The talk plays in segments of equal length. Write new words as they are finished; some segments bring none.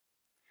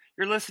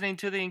You're listening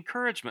to the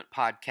Encouragement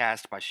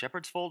Podcast by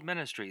Shepherd's Fold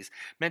Ministries,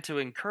 meant to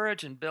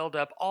encourage and build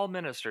up all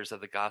ministers of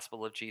the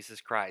gospel of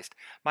Jesus Christ.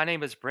 My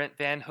name is Brent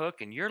Van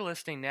Hook, and you're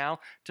listening now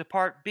to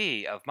Part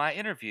B of my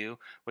interview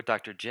with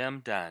Dr.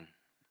 Jim Dunn.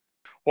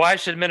 Why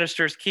should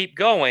ministers keep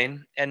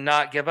going and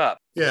not give up?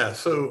 Yeah,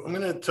 so I'm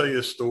going to tell you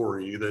a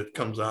story that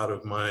comes out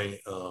of my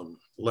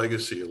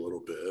legacy a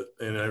little bit.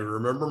 And I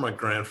remember my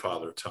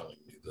grandfather telling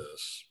me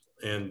this.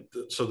 And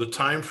so the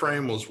time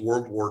frame was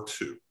World War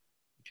II.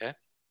 Okay.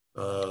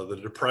 The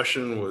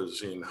Depression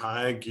was in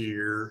high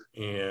gear,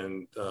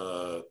 and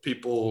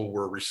people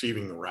were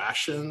receiving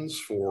rations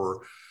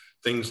for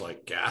things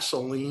like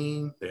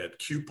gasoline. They had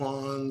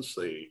coupons.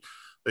 They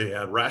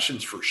had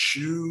rations for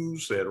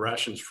shoes. They had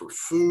rations for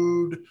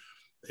food.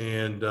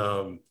 And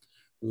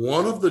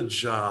one of the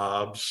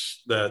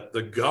jobs that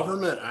the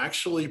government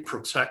actually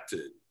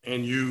protected,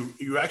 and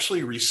you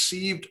actually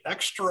received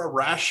extra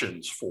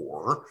rations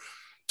for: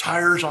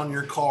 tires on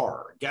your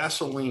car,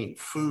 gasoline,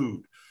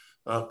 food,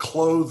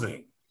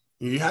 clothing.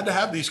 You had to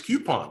have these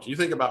coupons. You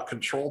think about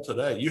control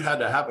today, you had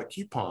to have a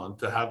coupon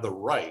to have the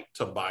right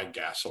to buy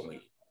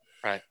gasoline.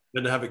 Right.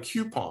 Then to have a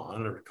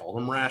coupon, or call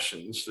them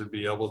rations, to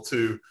be able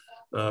to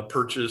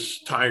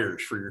purchase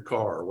tires for your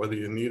car, whether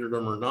you needed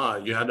them or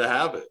not, you had to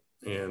have it.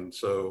 And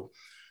so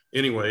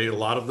anyway, a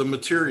lot of the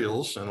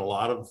materials and a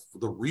lot of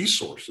the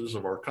resources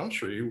of our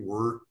country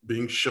were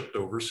being shipped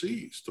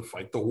overseas to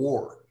fight the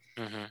war.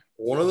 Mm-hmm.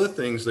 One of the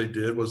things they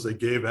did was they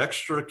gave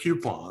extra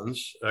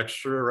coupons,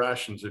 extra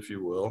rations, if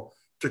you will,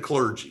 to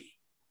clergy.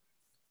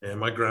 And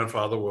my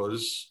grandfather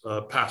was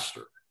a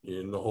pastor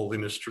in the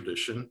holiness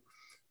tradition.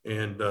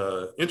 And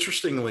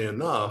interestingly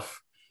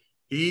enough,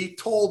 he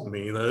told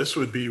me that this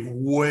would be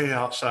way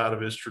outside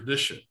of his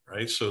tradition,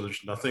 right? So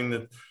there's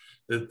nothing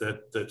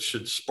that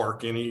should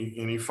spark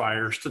any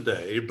fires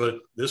today, but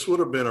this would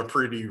have been a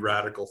pretty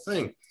radical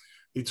thing.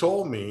 He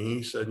told me,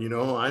 he said,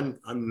 I'm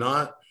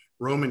not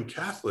Roman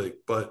Catholic,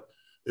 but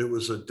it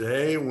was a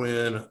day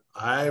when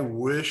I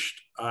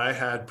wished I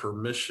had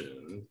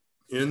permission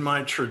in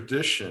my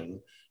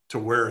tradition to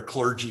wear a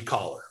clergy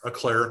collar, a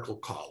clerical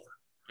collar.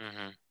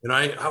 Mm-hmm. And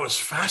I was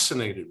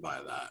fascinated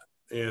by that.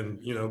 And,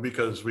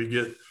 because we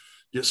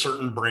get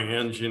certain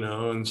brands,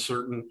 and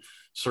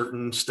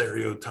certain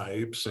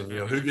stereotypes, and,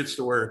 who gets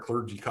to wear a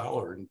clergy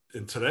collar.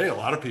 And today, a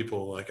lot of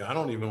people I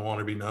don't even want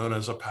to be known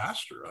as a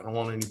pastor. I don't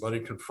want anybody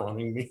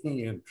confronting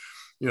me. And,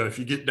 if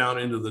you get down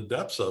into the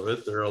depths of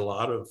it, there are a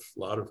lot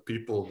of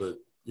people that,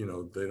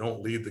 they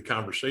don't lead the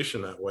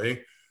conversation that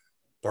way,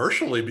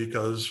 partially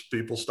because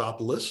people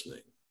stop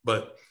listening.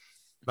 But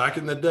back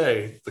in the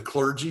day, the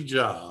clergy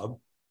job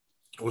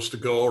was to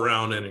go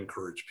around and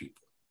encourage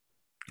people.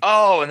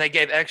 Oh, and they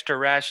gave extra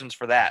rations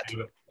for that.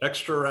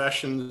 Extra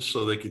rations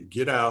so they could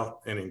get out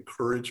and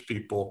encourage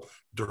people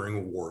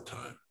during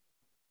wartime.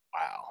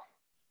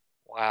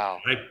 Wow.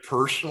 I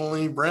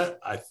personally, Brent,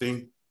 I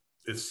think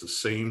it's the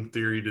same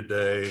theory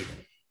today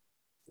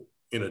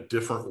in a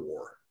different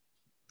war,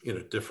 in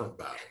a different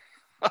battle.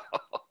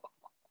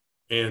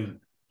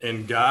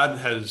 And God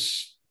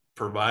has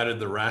provided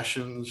the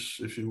rations,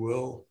 if you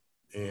will,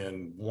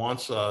 and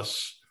wants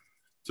us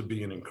to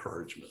be an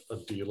encouragement, a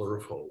dealer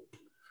of hope.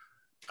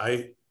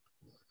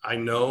 I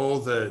know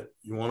that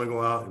you want to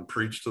go out and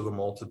preach to the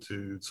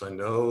multitudes. I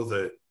know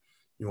that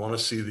you want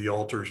to see the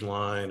altars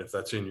line, if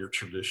that's in your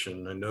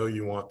tradition. I know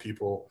you want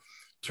people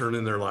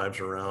turning their lives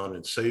around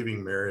and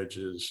saving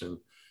marriages.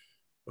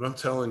 But I'm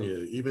telling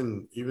you,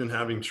 even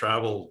having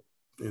traveled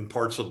in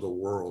parts of the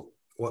world,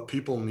 what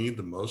people need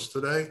the most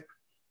today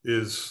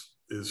is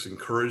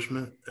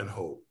encouragement and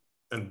hope.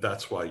 And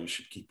that's why you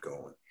should keep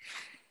going.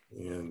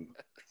 And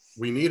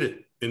we need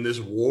it in this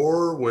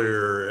war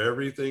where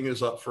everything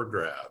is up for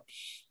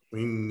grabs.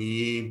 We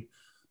need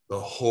the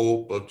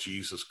hope of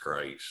Jesus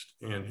Christ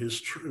and his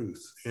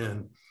truth,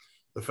 and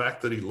the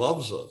fact that he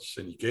loves us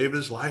and he gave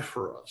his life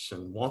for us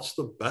and wants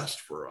the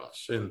best for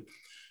us,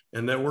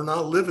 and that we're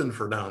not living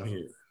for down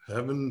here.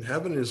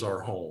 Heaven is our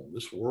home.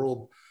 This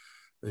world,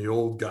 the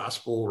old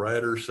gospel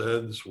writer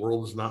said, this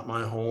world is not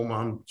my home.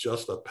 I'm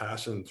just a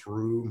passing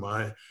through.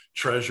 My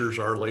treasures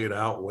are laid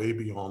out way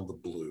beyond the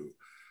blue.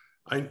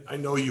 I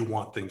know you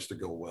want things to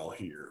go well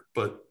here,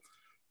 but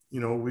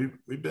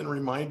we've been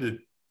reminded,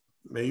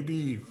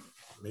 maybe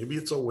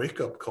it's a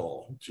wake-up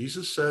call.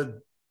 Jesus said,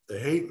 they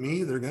hate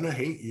me, they're going to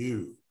hate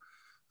you.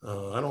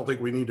 I don't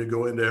think we need to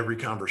go into every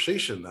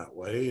conversation that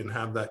way and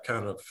have that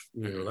kind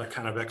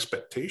of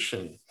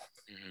expectation.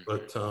 Mm-hmm.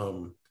 But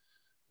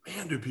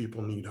man, do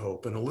people need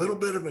hope, and a little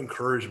bit of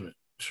encouragement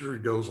sure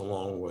goes a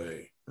long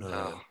way.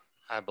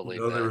 I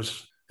believe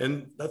that.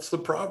 And that's the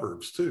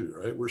Proverbs too,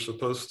 right? We're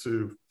supposed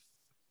to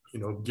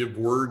give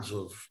words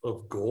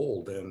of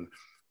gold, and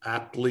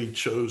aptly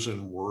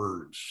chosen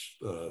words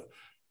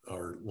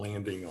are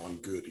landing on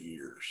good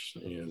ears.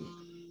 And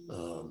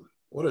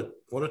what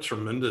a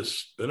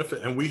tremendous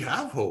benefit. And we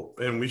have hope,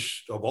 and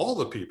of all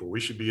the people, we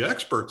should be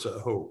experts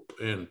at hope.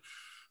 And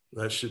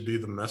that should be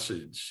the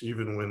message,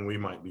 even when we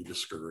might be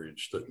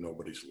discouraged that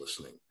nobody's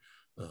listening.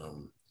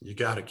 You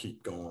got to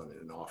keep going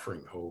and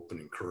offering hope and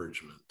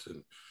encouragement.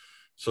 And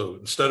So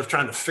instead of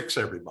trying to fix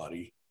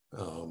everybody,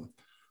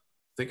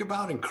 think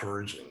about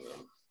encouraging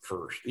them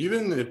first,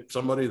 even if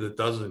somebody that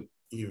doesn't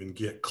even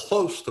get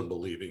close to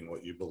believing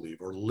what you believe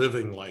or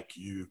living like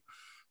you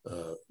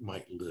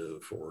might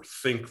live or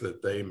think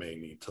that they may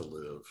need to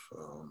live.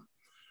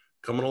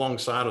 Coming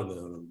alongside of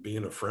them and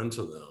being a friend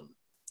to them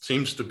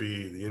seems to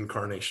be the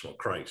incarnation of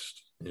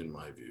Christ, in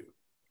my view.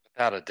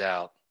 Without a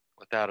doubt.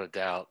 Without a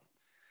doubt.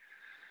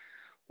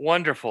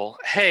 Wonderful.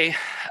 Hey,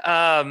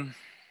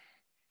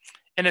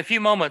 in a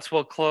few moments,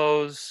 we'll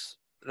close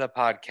the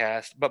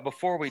podcast. But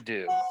before we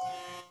do,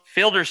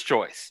 Fielder's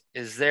Choice.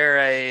 Is there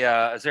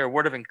a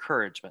word of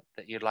encouragement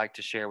that you'd like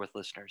to share with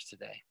listeners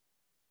today?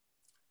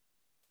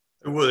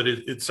 I would.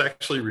 It's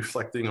actually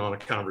reflecting on a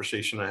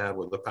conversation I had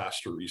with a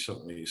pastor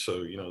recently.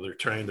 So, they're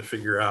trying to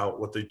figure out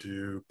what they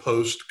do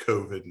post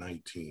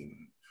COVID-19.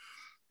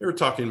 They were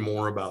talking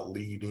more about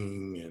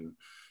leading and,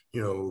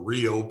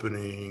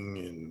 reopening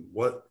and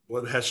what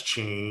has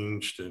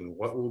changed and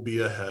what will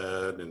be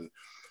ahead. And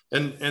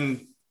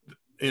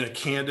in a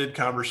candid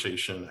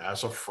conversation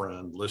as a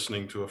friend,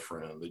 listening to a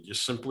friend, they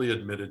just simply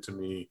admitted to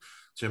me,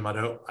 Jim, I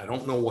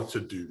don't know what to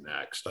do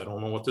next. I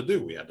don't know what to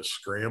do. We had to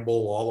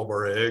scramble all of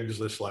our eggs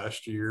this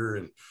last year.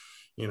 And,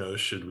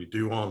 should we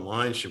do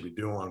online? Should we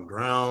do on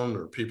ground?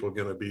 Are people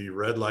going to be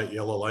red light,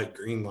 yellow light,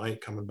 green light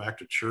coming back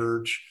to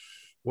church?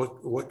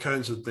 What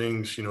kinds of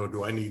things,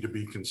 do I need to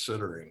be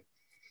considering?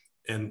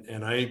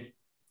 And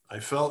I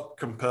felt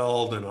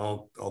compelled, and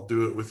I'll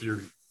do it with your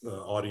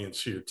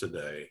audience here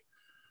today.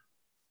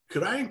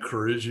 Could I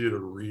encourage you to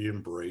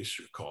re-embrace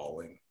your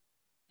calling?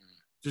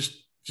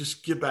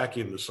 Just get back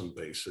into some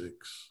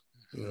basics,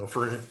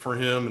 for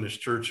him and his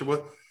church.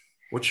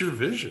 What's your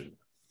vision,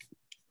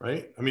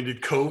 right? I mean,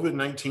 did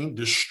COVID-19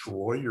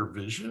 destroy your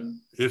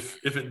vision? If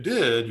it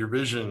did, your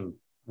vision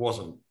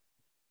wasn't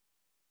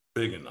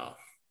big enough.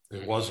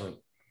 It wasn't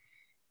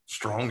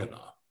strong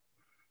enough.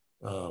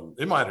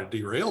 It might have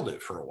derailed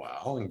it for a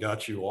while and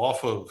got you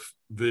off of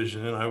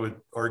vision. And I would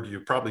argue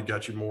probably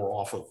got you more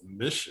off of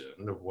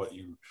mission of what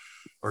you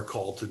are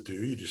called to do.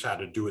 You just had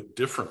to do it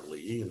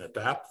differently and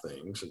adapt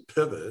things and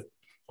pivot,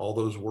 all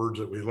those words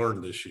that we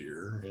learned this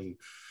year. And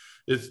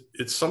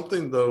it's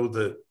something, though,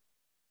 that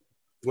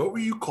what were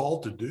you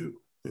called to do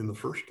in the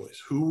first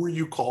place? Who were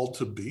you called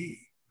to be?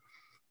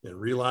 And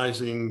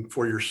realizing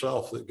for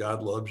yourself that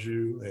God loves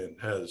you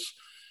and has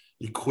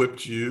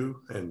equipped you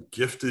and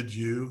gifted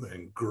you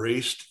and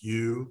graced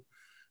you,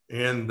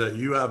 and that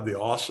you have the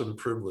awesome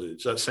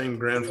privilege. That same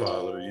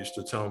grandfather used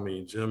to tell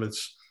me, Jim,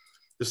 it's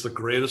the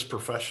greatest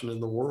profession in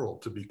the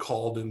world to be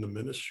called into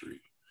ministry.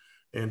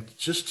 And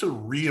just to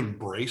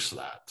re-embrace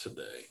that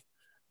today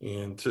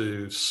and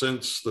to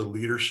sense the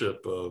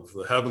leadership of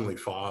the Heavenly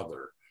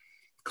Father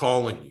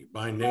calling you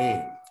by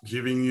name,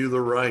 giving you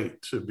the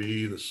right to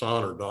be the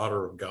son or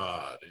daughter of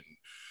God,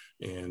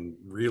 and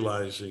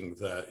realizing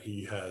that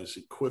he has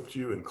equipped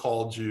you and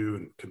called you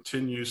and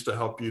continues to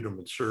help you to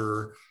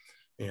mature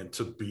and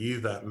to be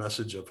that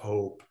message of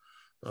hope.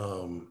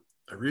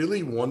 I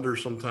really wonder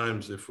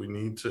sometimes if we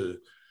need to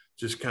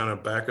just kind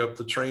of back up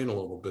the train a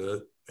little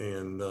bit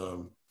and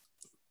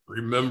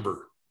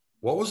remember,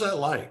 what was that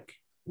like?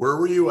 Where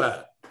were you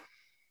at?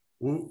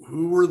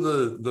 Who were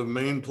the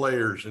main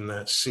players in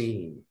that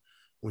scene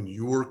when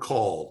you were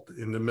called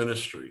into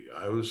ministry?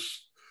 I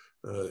was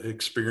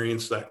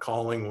experienced that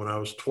calling when I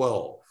was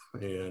 12,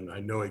 and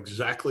I know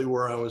exactly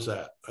where I was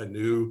at. I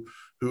knew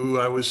who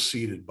I was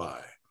seated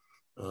by.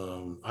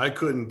 I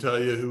couldn't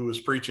tell you who was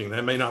preaching.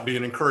 That may not be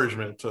an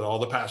encouragement to all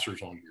the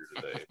pastors on here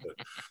today,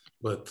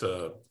 but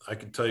I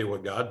can tell you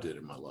what God did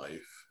in my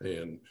life.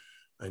 And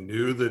I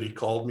knew that he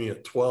called me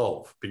at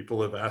 12.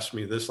 People have asked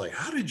me this, like,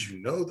 how did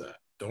you know that?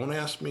 Don't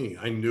ask me.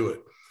 I knew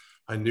it.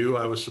 I knew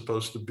I was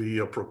supposed to be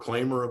a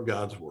proclaimer of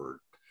God's word.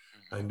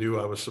 I knew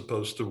I was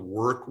supposed to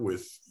work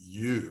with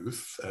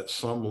youth at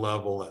some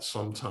level, at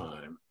some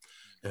time.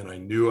 And I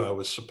knew I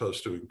was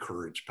supposed to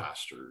encourage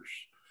pastors.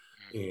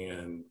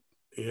 And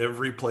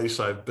every place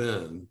I've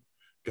been,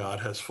 God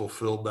has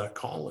fulfilled that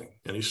calling,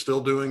 and he's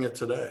still doing it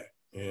today.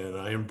 And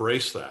I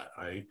embrace that.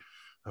 I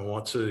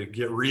want to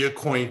get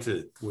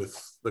reacquainted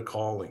with the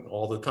calling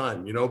all the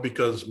time,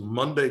 because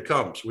Monday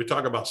comes. We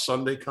talk about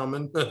Sunday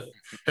coming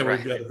and Right.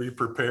 We've got to be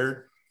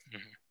prepared.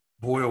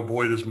 Boy, oh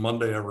boy, does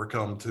Monday ever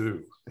come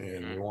too.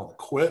 And we want to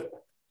quit,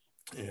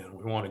 and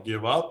we want to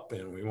give up,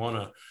 and we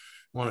want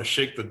to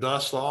shake the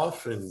dust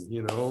off. And,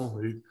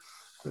 we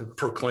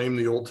proclaim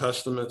the Old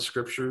Testament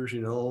scriptures,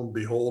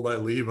 behold, I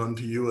leave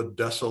unto you a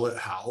desolate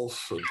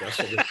house, a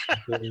desolate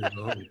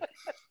temple,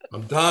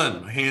 I'm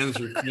done. My hands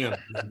are,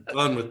 I'm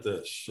done with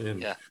this.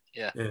 And,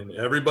 and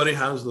everybody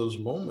has those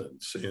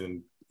moments.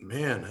 And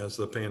man, has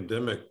the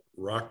pandemic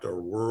rocked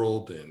our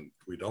world, and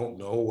we don't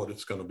know what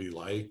it's going to be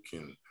like.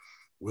 And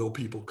will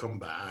people come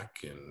back,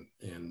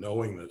 and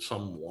knowing that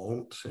some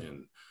won't,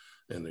 and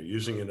they're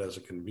using it as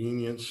a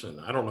convenience.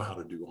 And I don't know how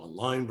to do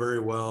online very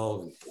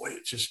well. And boy,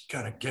 it just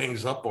kind of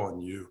gangs up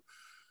on you.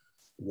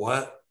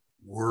 What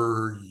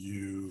were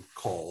you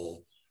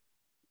called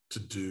to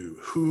do?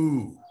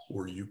 Who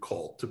were you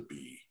called to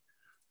be?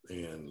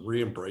 and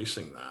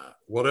re-embracing that,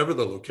 whatever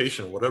the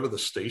location, whatever the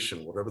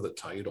station, whatever the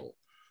title,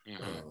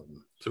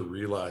 to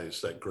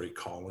realize that great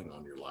calling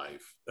on your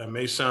life. That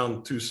may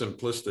sound too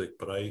simplistic,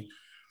 but I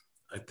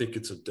think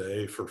it's a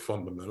day for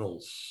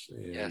fundamentals.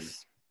 And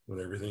Yes. when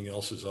everything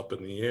else is up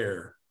in the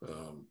air,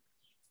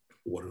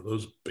 what are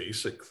those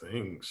basic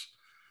things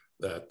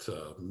that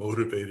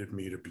motivated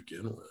me to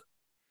begin with?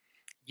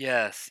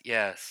 Yes,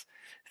 yes.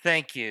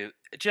 Thank you.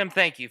 Jim,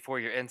 thank you for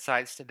your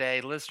insights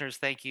today. Listeners,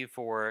 thank you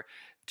for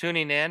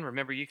tuning in.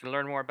 Remember, you can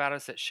learn more about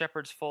us at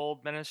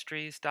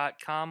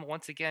shepherdsfoldministries.com.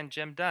 Once again,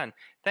 Jim Dunn,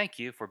 thank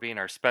you for being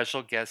our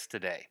special guest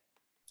today.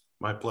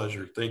 My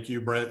pleasure. Thank you,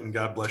 Brent, and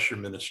God bless your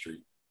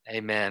ministry.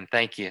 Amen.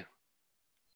 Thank you.